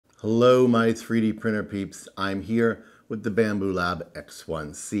Hello my 3D printer peeps, I'm here with the Bambulab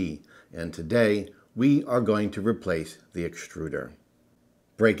X1C, and today we are going to replace the extruder.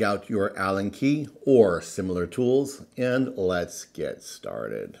 Break out your Allen key or similar tools and let's get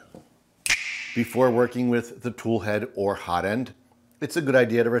started. Before working with the tool head or hot end, it's a good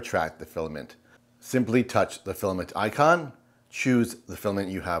idea to retract the filament. Simply touch the filament icon, choose the filament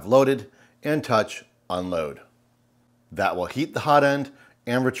you have loaded, and touch Unload. That will heat the hot end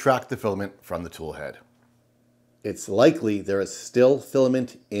and retract the filament from the tool head. It's likely there is still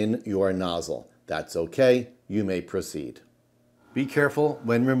filament in your nozzle. That's okay, you may proceed. Be careful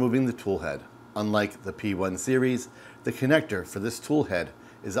when removing the tool head. Unlike the P1 series, the connector for this tool head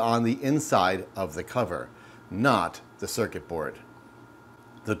is on the inside of the cover, not the circuit board.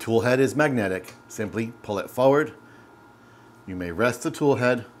 The tool head is magnetic. Simply pull it forward. You may rest the tool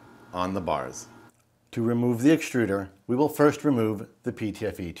head on the bars. To remove the extruder, we will first remove the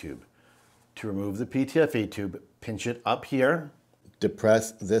PTFE tube. To remove the PTFE tube, pinch it up here.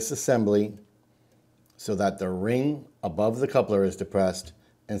 Depress this assembly so that the ring above the coupler is depressed,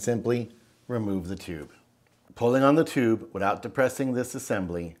 and simply remove the tube. Pulling on the tube without depressing this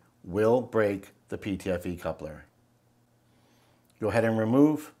assembly will break the PTFE coupler. Go ahead and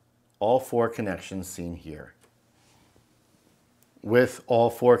remove all 4 connections seen here. With all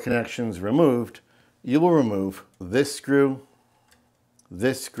 4 connections removed, you will remove this screw,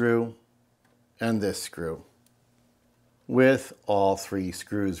 and this screw. With all 3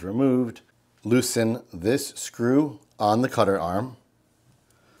 screws removed, loosen this screw on the cutter arm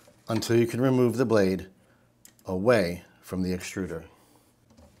until you can remove the blade away from the extruder.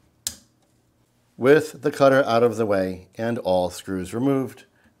 With the cutter out of the way and all screws removed,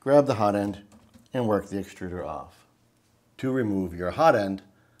 grab the hot end and work the extruder off. To remove your hot end,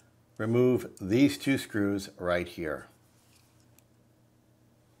 remove these 2 screws right here.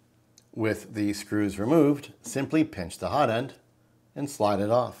 With these screws removed, simply pinch the hot end and slide it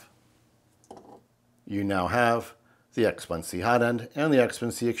off. You now have the X1C hot end and the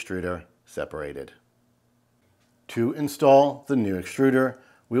X1C extruder separated. To install the new extruder,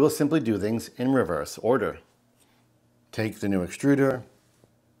 we will simply do things in reverse order. Take the new extruder,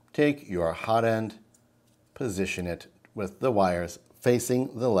 take your hot end, position it with the wires facing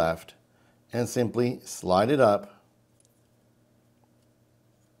the left, and simply slide it up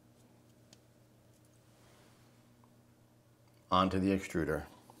onto the extruder.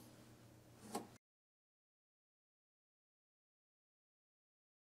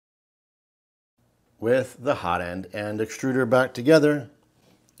 With the hot end and extruder back together,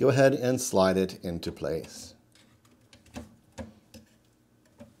 go ahead and slide it into place.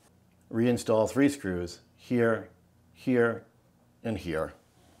 Reinstall 3 screws here, here, and here.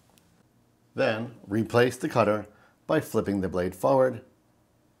 Then replace the cutter by flipping the blade forward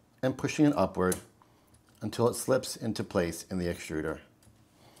and pushing it upward until it slips into place in the extruder.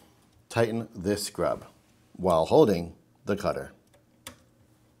 Tighten this scrub while holding the cutter.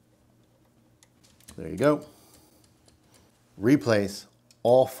 There you go. Replace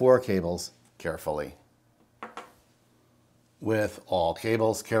all 4 cables carefully. With all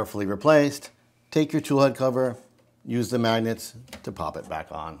cables carefully replaced, take your tool head cover, use the magnets to pop it back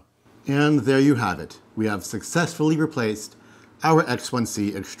on. And there you have it. We have successfully replaced our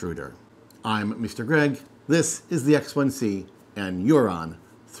X1C extruder. I'm Mr. Greg, this is the X1C, and you're on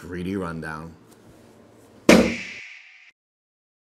 3D Rundown.